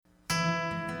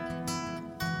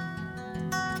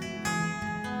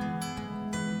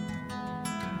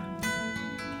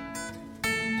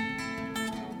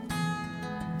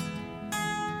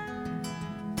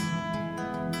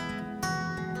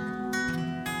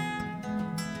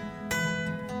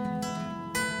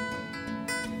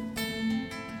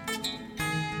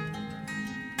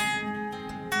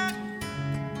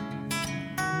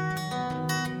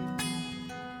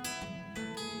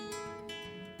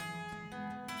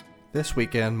This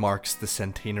weekend marks the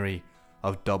centenary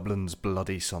of Dublin's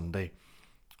Bloody Sunday,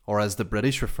 or as the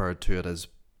British referred to it as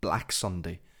Black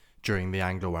Sunday, during the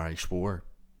Anglo-Irish War.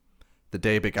 The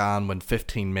day began when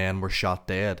 15 men were shot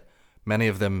dead, many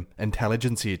of them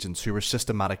intelligence agents who were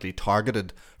systematically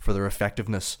targeted for their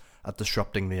effectiveness at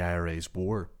disrupting the IRA's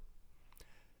war.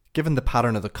 Given the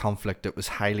pattern of the conflict, it was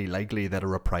highly likely that a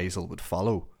reprisal would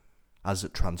follow. As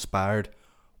it transpired,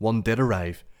 one did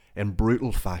arrive in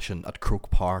brutal fashion at Croke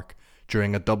Park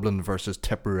during a Dublin versus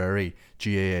Tipperary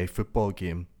GAA football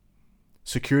game.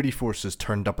 Security forces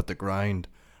turned up at the ground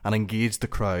and engaged the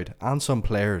crowd and some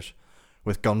players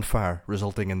with gunfire,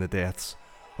 resulting in the deaths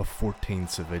of 14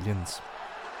 civilians.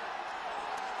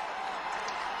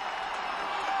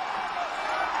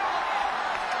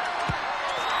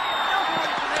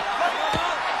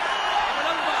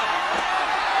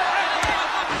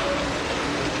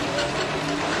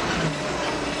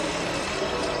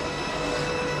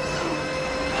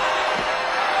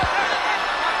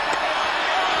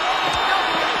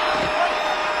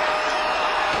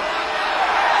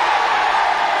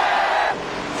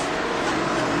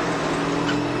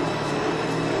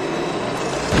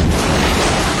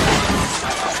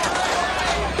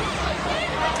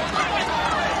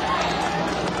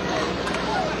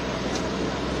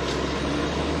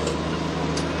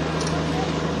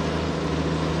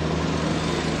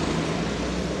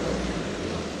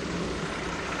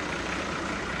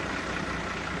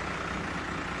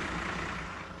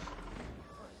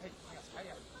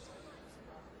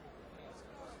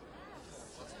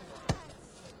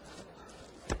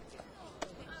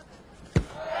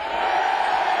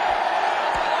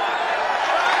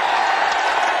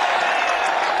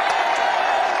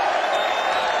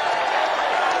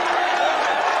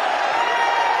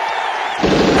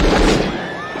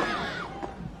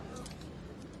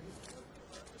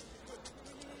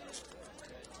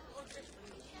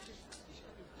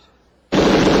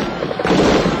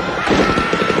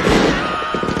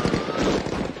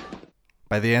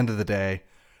 By the end of the day,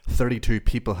 32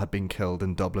 people had been killed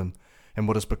in Dublin in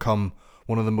what has become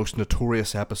one of the most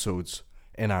notorious episodes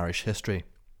in Irish history.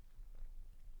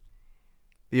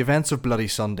 The events of Bloody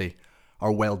Sunday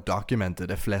are well documented,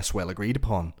 if less well agreed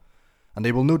upon, and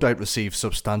they will no doubt receive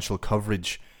substantial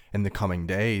coverage in the coming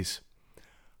days.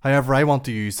 However, I want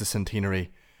to use the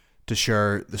centenary to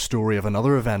share the story of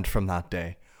another event from that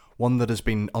day, one that has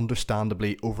been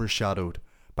understandably overshadowed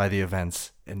by the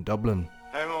events in Dublin.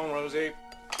 Hang on, Rosie.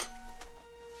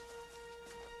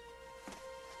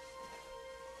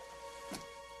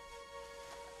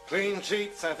 Clean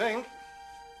sheets, I think.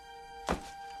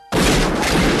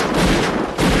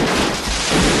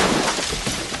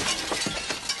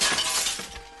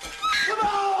 Come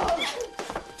on!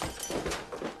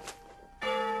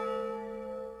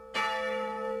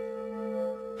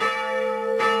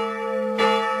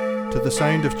 To the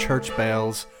sound of church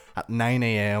bells at 9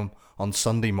 a.m. on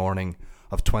Sunday morning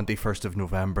of 21st of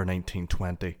November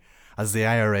 1920, as the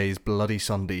IRA's Bloody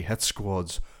Sunday hit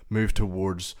squads moved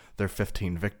towards their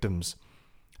 15 victims.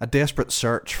 A desperate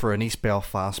search for an East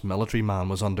Belfast military man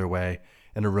was underway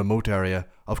in a remote area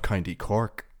of County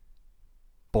Cork.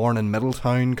 Born in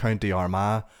Middletown, County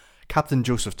Armagh, Captain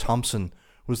Joseph Thompson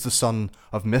was the son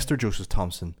of Mr. Joseph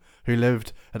Thompson, who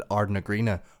lived at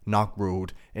Ardnagreenagh, Knock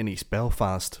Road in East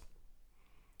Belfast.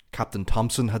 Captain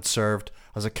Thompson had served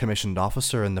as a commissioned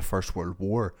officer in the First World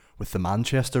War with the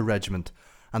Manchester Regiment,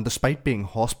 and despite being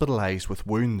hospitalised with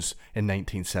wounds in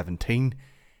 1917,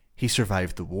 he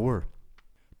survived the war.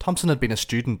 Thompson had been a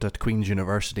student at Queen's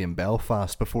University in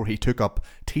Belfast before he took up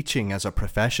teaching as a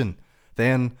profession.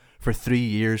 Then, for 3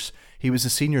 years, he was a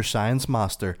senior science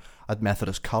master at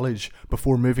Methodist College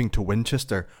before moving to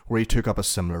Winchester, where he took up a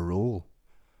similar role.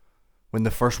 When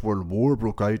the First World War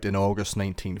broke out in August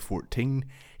 1914,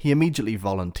 he immediately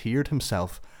volunteered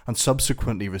himself and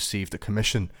subsequently received a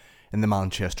commission in the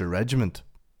Manchester Regiment.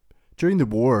 During the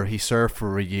war, he served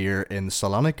for a year in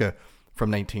Salonika from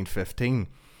 1915,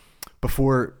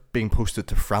 before being posted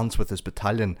to France with his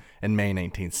battalion in May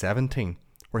 1917,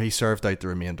 where he served out the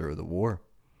remainder of the war.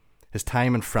 His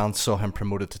time in France saw him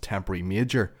promoted to temporary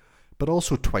major, but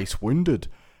also twice wounded,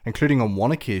 including on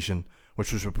one occasion,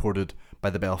 which was reported by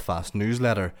the Belfast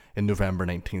Newsletter in November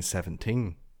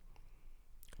 1917.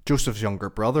 Joseph's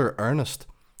younger brother, Ernest,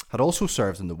 had also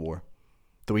served in the war,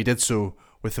 though he did so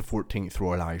with the 14th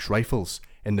Royal Irish Rifles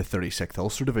in the 36th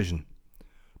Ulster Division.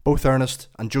 Both Ernest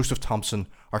and Joseph Thompson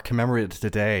are commemorated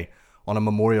today on a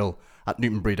memorial at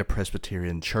Newton Breda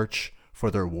Presbyterian Church for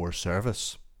their war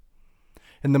service.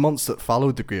 In the months that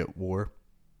followed the Great War,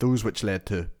 those which led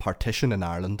to partition in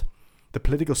Ireland, the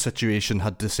political situation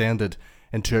had descended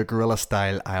into a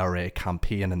guerrilla-style IRA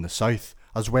campaign in the south,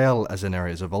 as well as in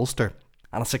areas of Ulster,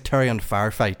 and a sectarian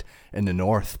firefight in the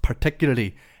north,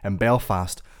 particularly in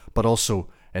Belfast, but also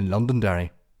in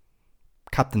Londonderry.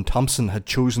 Captain Thompson had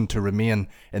chosen to remain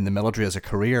in the military as a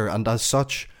career, and as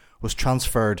such was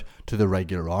transferred to the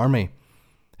regular army.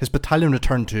 His battalion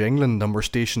returned to England and were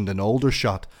stationed in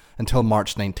Aldershot until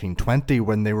March 1920,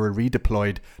 when they were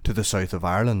redeployed to the south of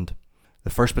Ireland. The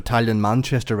 1st Battalion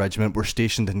Manchester Regiment were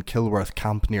stationed in Kilworth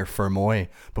Camp near Fermoy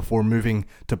before moving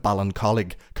to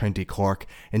Ballincollig, County Cork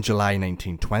in July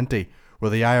 1920,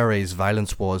 where the IRA's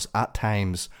violence was, at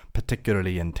times,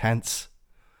 particularly intense.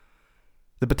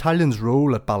 The battalion's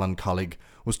role at Ballincollig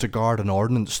was to guard an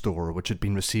ordnance store which had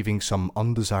been receiving some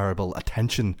undesirable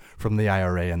attention from the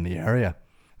IRA in the area.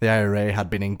 The IRA had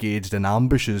been engaged in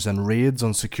ambushes and raids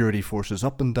on security forces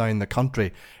up and down the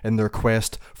country in their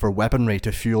quest for weaponry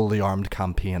to fuel the armed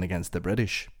campaign against the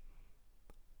British.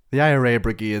 The IRA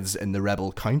brigades in the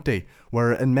rebel county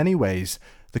were, in many ways,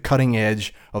 the cutting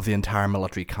edge of the entire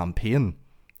military campaign.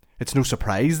 It's no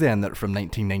surprise then that from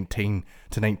 1919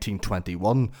 to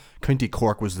 1921, County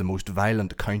Cork was the most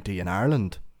violent county in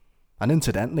Ireland. And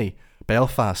incidentally,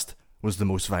 Belfast was the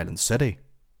most violent city.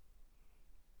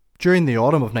 During the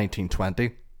autumn of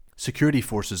 1920, security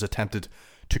forces attempted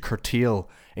to curtail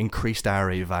increased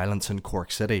IRA violence in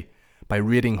Cork City by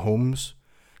raiding homes,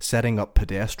 setting up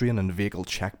pedestrian and vehicle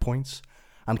checkpoints,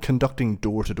 and conducting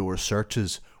door-to-door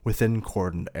searches within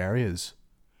cordoned areas.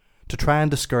 To try and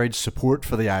discourage support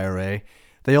for the IRA,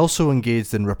 they also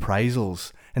engaged in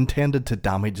reprisals intended to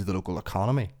damage the local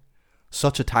economy.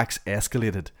 Such attacks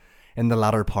escalated in the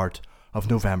latter part of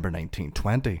November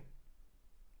 1920.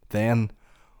 Then,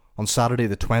 on Saturday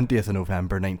the 20th of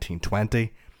November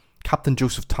 1920, Captain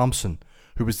Joseph Thompson,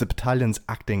 who was the battalion's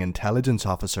acting intelligence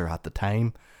officer at the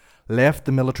time, left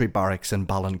the military barracks in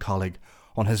Ballincollig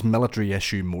on his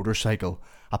military-issue motorcycle,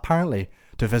 apparently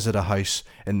to visit a house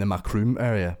in the Macroom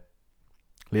area.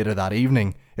 Later that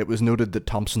evening, it was noted that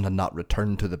Thompson had not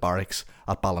returned to the barracks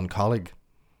at Ballincollig.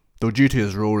 Though due to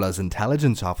his role as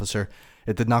intelligence officer,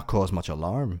 it did not cause much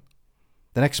alarm.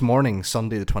 The next morning,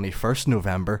 Sunday the 21st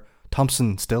November,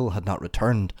 Thompson still had not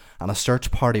returned, and a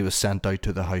search party was sent out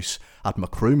to the house at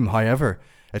Macroom. However,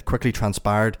 it quickly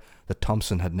transpired that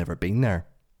Thompson had never been there.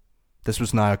 This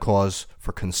was now a cause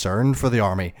for concern for the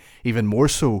army, even more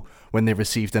so when they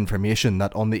received information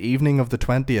that on the evening of the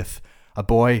 20th, a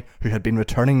boy who had been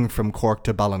returning from Cork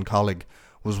to Ballincollig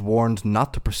was warned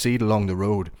not to proceed along the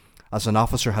road, as an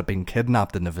officer had been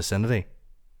kidnapped in the vicinity.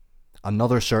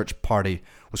 Another search party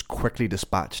was quickly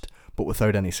dispatched, but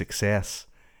without any success,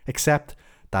 except,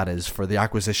 that is, for the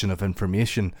acquisition of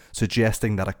information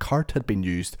suggesting that a cart had been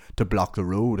used to block the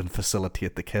road and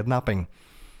facilitate the kidnapping.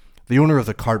 The owner of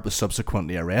the cart was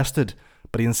subsequently arrested,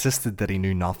 but he insisted that he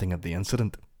knew nothing of the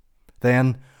incident.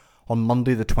 Then, on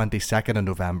Monday the 22nd of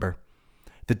November,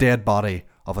 the dead body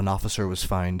of an officer was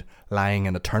found lying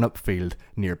in a turnip field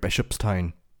near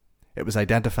Bishopstown. It was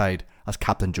identified as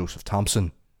Captain Joseph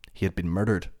Thompson. He had been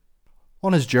murdered.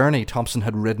 On his journey, Thompson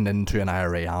had ridden into an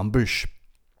IRA ambush,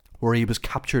 where he was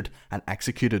captured and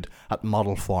executed at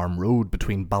Model Farm Road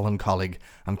between Ballincollig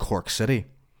and Cork City.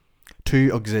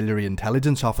 2 auxiliary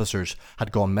intelligence officers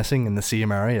had gone missing in the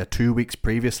same area 2 weeks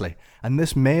previously, and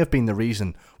this may have been the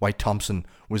reason why Thompson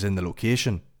was in the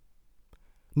location.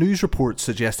 News reports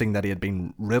suggesting that he had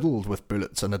been riddled with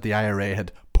bullets and that the IRA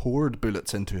had poured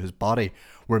bullets into his body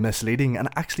were misleading and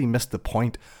actually missed the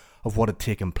point of what had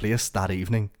taken place that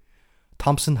evening.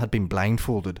 Thompson had been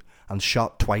blindfolded and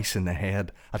shot twice in the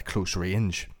head at close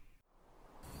range.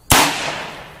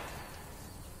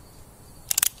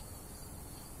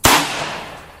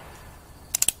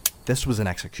 This was an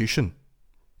execution.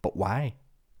 But why?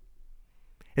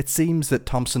 It seems that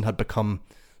Thompson had become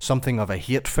something of a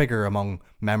hate figure among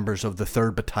members of the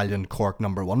 3rd Battalion Cork No.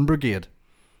 1 Brigade.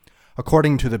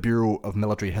 According to the Bureau of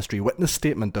Military History witness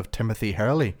statement of Timothy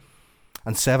Hurley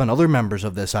and 7 other members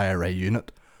of this IRA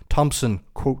unit, Thompson,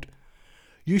 quote,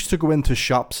 used to go into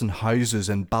shops and houses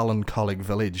in Ballincollig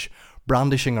village,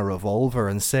 brandishing a revolver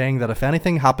and saying that if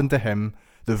anything happened to him,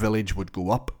 the village would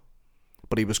go up.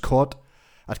 But he was caught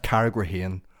at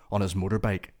Carrigrahane on his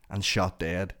motorbike and shot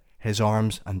dead, his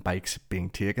arms and bikes being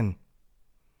taken.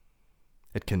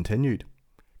 It continued.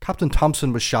 Captain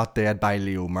Thompson was shot dead by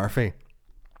Leo Murphy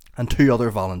and 2 other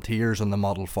volunteers on the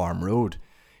Model Farm Road.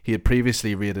 He had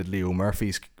previously raided Leo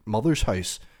Murphy's mother's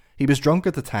house. He was drunk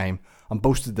at the time and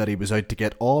boasted that he was out to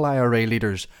get all IRA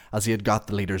leaders as he had got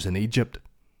the leaders in Egypt.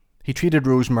 He treated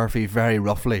Rose Murphy very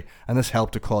roughly, and this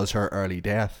helped to cause her early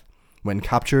death. When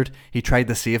captured, he tried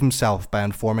to save himself by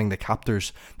informing the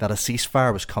captors that a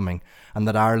ceasefire was coming and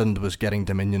that Ireland was getting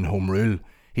Dominion Home Rule.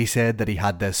 He said that he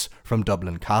had this from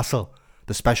Dublin Castle.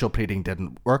 The special pleading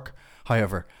didn't work,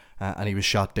 however, and he was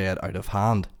shot dead out of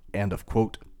hand. End of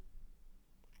quote.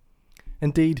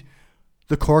 Indeed,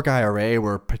 the Cork IRA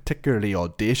were particularly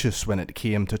audacious when it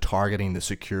came to targeting the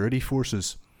security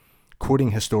forces.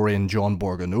 Quoting historian John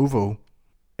Borgonovo,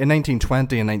 in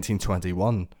 1920 and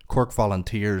 1921, Cork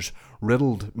volunteers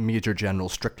riddled Major General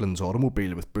Strickland's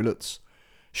automobile with bullets,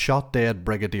 shot dead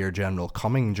Brigadier General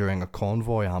Cumming during a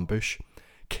convoy ambush,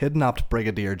 kidnapped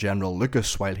Brigadier General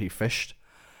Lucas while he fished,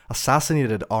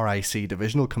 assassinated RIC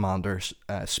Divisional Commander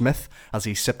Smith as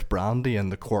he sipped brandy in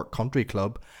the Cork Country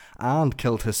Club, and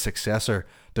killed his successor,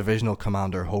 Divisional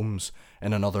Commander Holmes,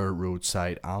 in another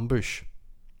roadside ambush.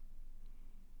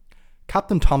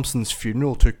 Captain Thompson's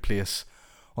funeral took place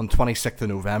on 26th of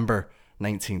November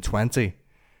 1920.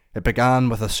 It began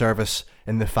with a service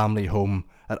in the family home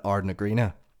at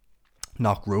Ardnagreenagh,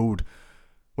 Knock Road,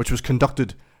 which was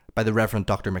conducted by the Reverend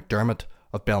Dr. McDermott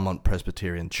of Belmont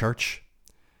Presbyterian Church.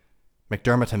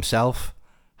 McDermott himself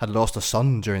had lost a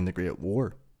son during the Great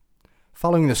War.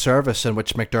 Following the service, in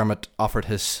which McDermott offered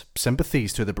his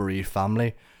sympathies to the bereaved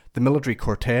family, the military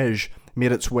cortege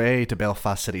made its way to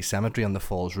Belfast City Cemetery on the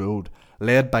Falls Road,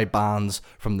 led by bands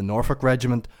from the Norfolk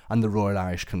Regiment and the Royal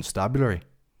Irish Constabulary.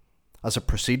 As it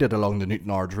proceeded along the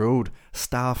Newtownards Road,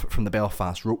 staff from the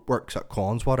Belfast Rope Works at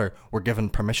Connswater were given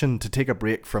permission to take a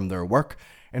break from their work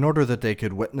in order that they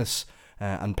could witness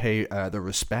and pay their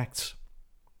respects.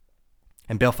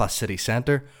 In Belfast City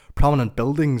Centre, prominent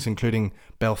buildings including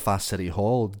Belfast City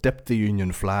Hall dipped the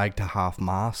Union flag to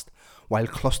half-mast, while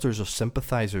clusters of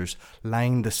sympathisers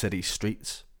lined the city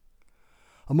streets.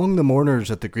 Among the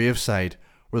mourners at the graveside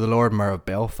were the Lord Mayor of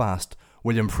Belfast,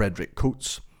 William Frederick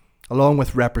Coates, along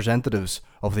with representatives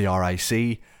of the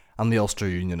RIC and the Ulster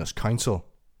Unionist Council.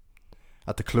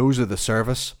 At the close of the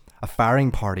service, a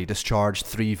firing party discharged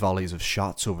 3 volleys of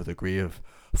shots over the grave,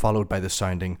 followed by the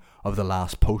sounding of the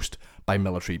last post by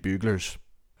military buglers.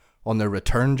 On their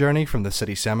return journey from the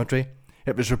city cemetery,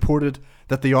 it was reported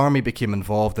that the army became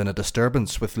involved in a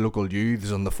disturbance with local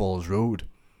youths on the Falls Road.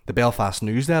 The Belfast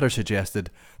newsletter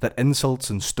suggested that insults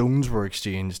and stones were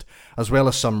exchanged, as well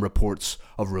as some reports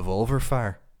of revolver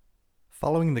fire.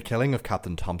 Following the killing of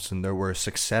Captain Thompson, there were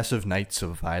successive nights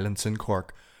of violence in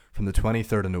Cork from the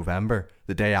 23rd of November,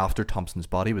 the day after Thompson's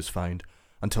body was found,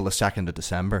 until the 2nd of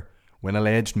December, when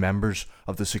alleged members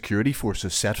of the security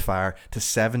forces set fire to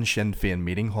 7 Sinn Féin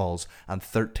meeting halls and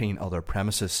 13 other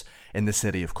premises in the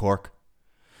city of Cork.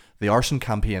 The arson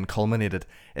campaign culminated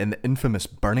in the infamous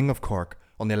burning of Cork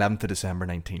on the 11th of December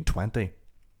 1920.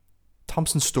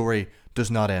 Thompson's story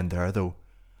does not end there though,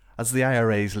 as the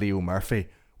IRA's Leo Murphy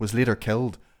was later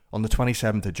killed on the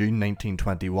 27th of June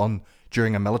 1921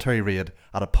 during a military raid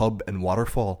at a pub in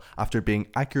Waterfall after being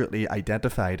accurately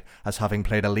identified as having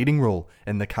played a leading role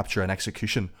in the capture and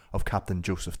execution of Captain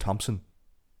Joseph Thompson.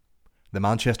 The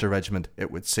Manchester Regiment,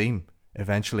 it would seem,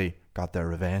 eventually got their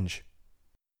revenge.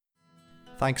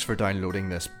 Thanks for downloading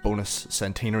this bonus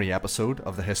centenary episode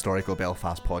of the Historical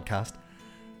Belfast podcast.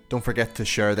 Don't forget to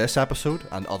share this episode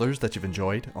and others that you've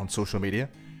enjoyed on social media.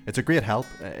 It's a great help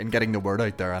in getting the word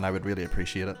out there, and I would really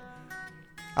appreciate it.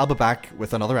 I'll be back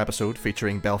with another episode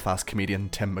featuring Belfast comedian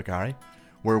Tim McGarry,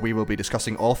 where we will be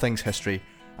discussing all things history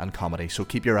and comedy, so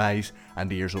keep your eyes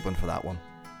and ears open for that one.